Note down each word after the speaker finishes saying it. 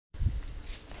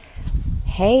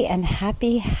Hey, and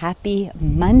happy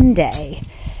Monday.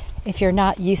 If you're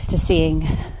not used to seeing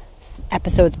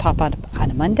episodes pop on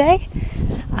a Monday,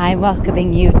 I'm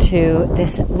welcoming you to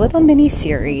this little mini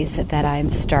series that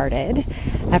I've started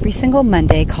every single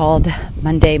Monday called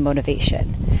Monday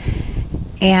Motivation.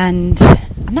 And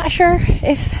I'm not sure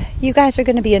if you guys are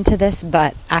going to be into this,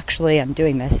 but actually I'm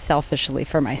doing this selfishly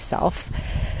for myself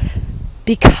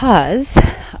because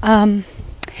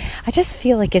I just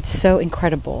feel like it's so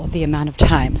incredible the amount of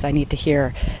times I need to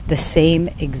hear the same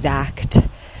exact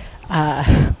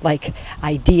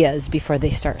ideas before they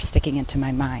start sticking into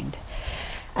my mind.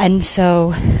 And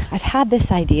so I've had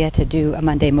this idea to do a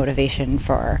Monday motivation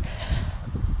for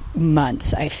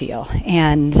months, I feel.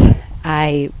 And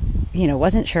I,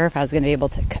 wasn't sure if I was going to be able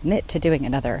to commit to doing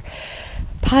another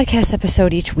podcast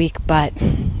episode each week, but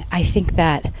I think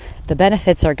that the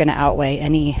benefits are going to outweigh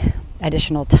any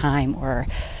additional time or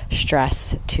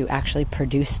stress to actually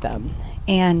produce them.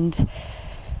 And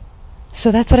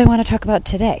so that's what I want to talk about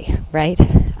today, right?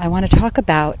 I want to talk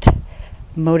about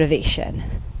motivation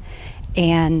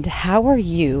and how are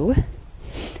you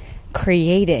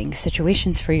creating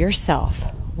situations for yourself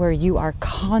where you are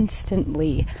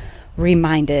constantly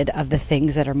reminded of the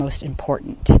things that are most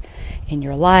important in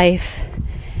your life,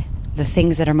 the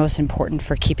things that are most important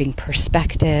for keeping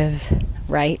perspective,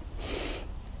 right?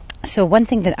 So one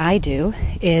thing that I do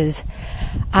is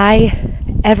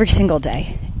every single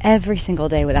day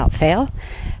without fail,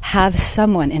 have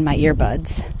someone in my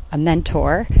earbuds, a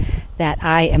mentor that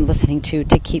I am listening to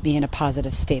keep me in a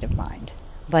positive state of mind.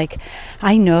 Like,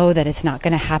 I know that it's not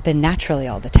going to happen naturally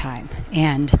all the time.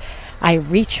 And I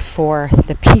reach for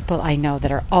the people I know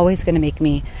that are always going to make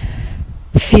me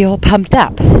feel pumped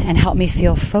up and help me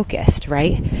feel focused,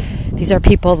 right? These are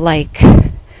people like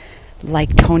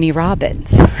Tony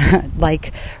Robbins,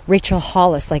 like Rachel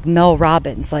Hollis, like Mel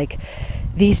Robbins, like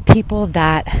these people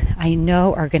that I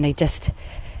know are going to just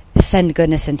send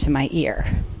goodness into my ear.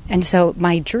 And so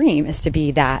my dream is to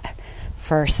be that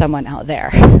for someone out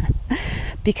there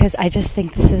because I just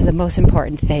think this is the most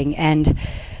important thing, and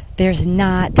there's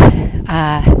not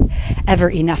ever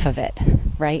enough of it,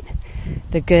 right?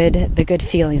 The good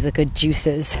feelings, the good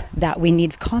juices that we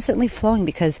need constantly flowing,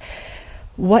 because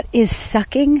what is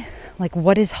sucking, like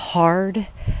what is hard,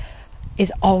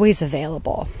 is always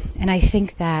available. And I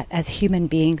think that as human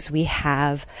beings, we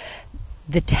have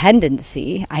the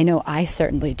tendency, I know I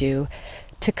certainly do,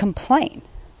 to complain,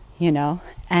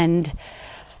 and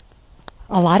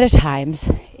a lot of times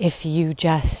if you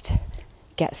just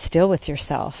get still with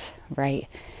yourself, right,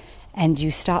 and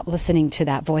you stop listening to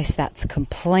that voice that's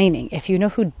complaining. If you know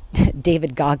who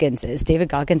David Goggins is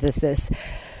this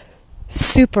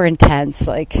super intense,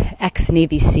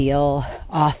 ex-Navy SEAL,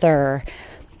 author,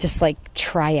 just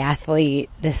triathlete.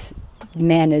 This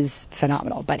man is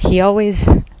phenomenal, but he always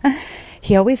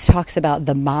talks about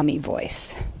the mommy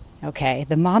voice. Okay,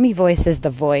 the mommy voice is the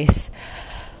voice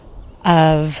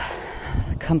of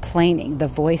complaining, the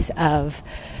voice of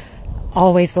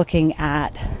always looking at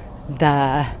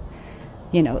the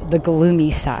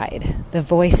gloomy side, the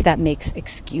voice that makes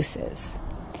excuses.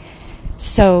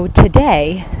 So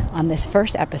today, on this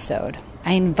first episode,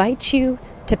 I invite you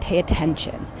to pay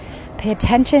attention. Pay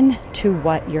attention to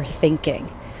what you're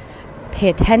thinking. Pay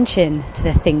attention to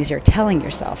the things you're telling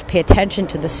yourself. Pay attention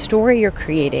to the story you're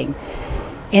creating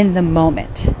in the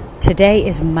moment. Today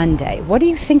is Monday. What do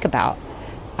you think about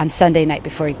on Sunday night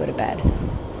before you go to bed?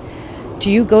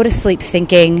 Do you go to sleep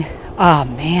thinking, oh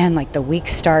man, the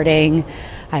week's starting,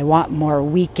 I want more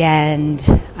weekend,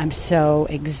 I'm so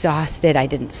exhausted, I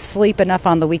didn't sleep enough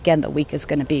on the weekend, the week is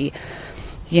going to be,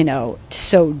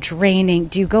 so draining?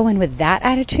 Do you go in with that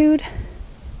attitude,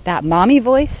 that mommy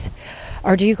voice?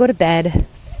 Or do you go to bed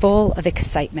full of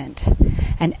excitement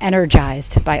and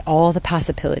energized by all the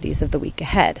possibilities of the week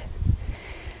ahead?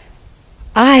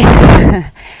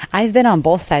 I've been on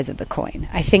both sides of the coin.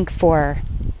 I think for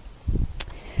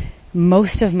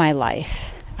most of my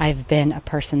life, I've been a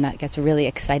person that gets really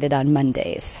excited on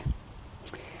Mondays.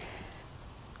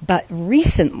 But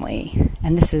recently,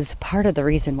 and this is part of the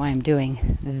reason why I'm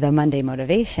doing the Monday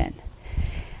motivation,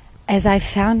 as I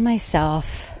found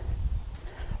myself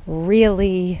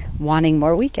really wanting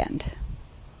more weekend.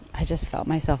 I just felt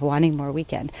myself wanting more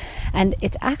weekend. And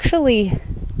it's actually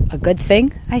a good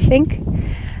thing, I think,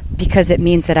 because it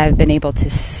means that I've been able to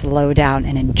slow down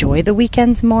and enjoy the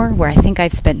weekends more, where I think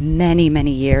I've spent many,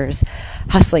 many years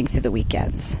hustling through the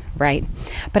weekends, right?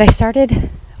 But I started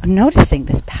noticing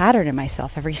this pattern in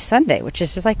myself every Sunday, which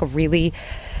is just really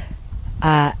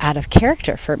out of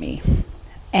character for me.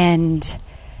 And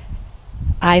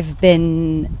I've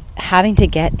been having to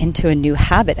get into a new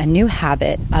habit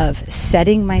of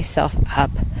setting myself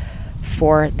up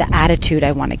for the attitude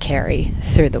I want to carry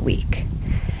through the week.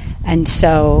 And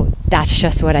so that's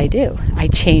just what I do. I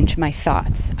change my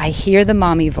thoughts. I hear the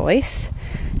mommy voice,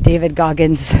 David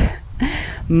Goggins'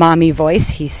 mommy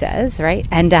voice, he says, right?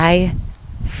 And I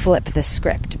flip the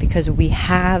script, because we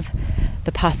have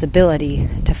the possibility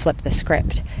to flip the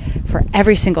script for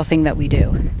every single thing that we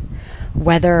do.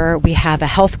 Whether we have a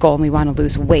health goal and we want to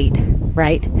lose weight,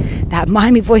 right? That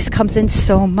mommy voice comes in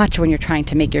so much when you're trying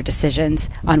to make your decisions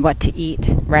on what to eat,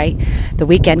 right? The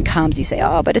weekend comes, you say,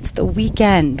 oh, but it's the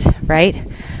weekend, right?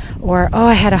 Or, oh,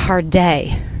 I had a hard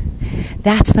day.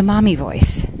 That's the mommy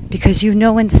voice, because you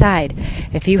know inside,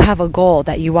 if you have a goal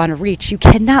that you want to reach, you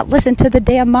cannot listen to the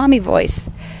damn mommy voice.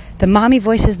 The mommy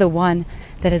voice is the one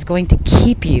that is going to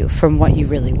keep you from what you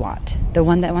really want, the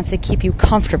one that wants to keep you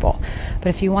comfortable. But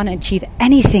if you want to achieve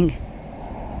anything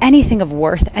of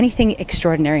worth, anything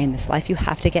extraordinary in this life, you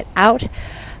have to get out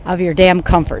of your damn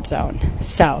comfort zone.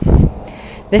 So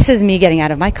this is me getting out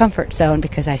of my comfort zone,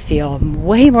 because I feel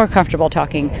way more comfortable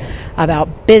talking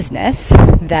about business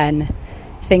than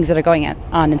things that are going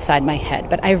on inside my head.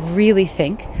 But I really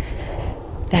think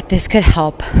that this could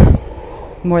help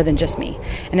more than just me.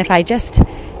 And if I just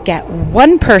get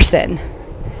one person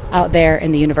out there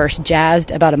in the universe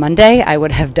jazzed about a Monday, I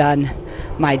would have done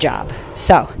my job.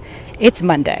 So it's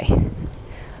Monday.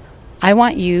 I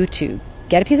want you to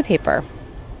get a piece of paper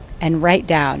and write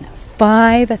down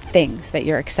 5 things that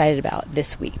you're excited about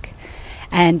this week.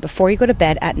 And before you go to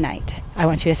bed at night, I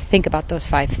want you to think about those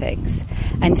 5 things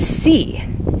and see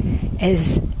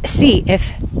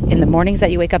if in the mornings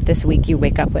that you wake up this week, you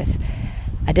wake up with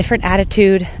a different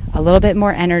attitude, a little bit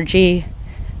more energy,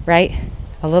 right?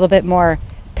 A little bit more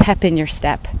pep in your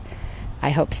step. I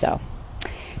hope so.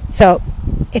 So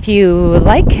if you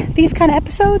like these kind of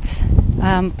episodes,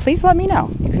 please let me know.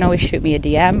 You can always shoot me a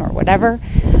DM or whatever,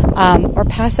 or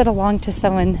pass it along to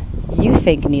someone you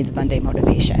think needs Monday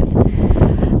motivation.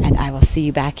 And I will see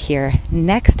you back here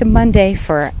next Monday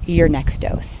for your next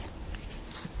dose.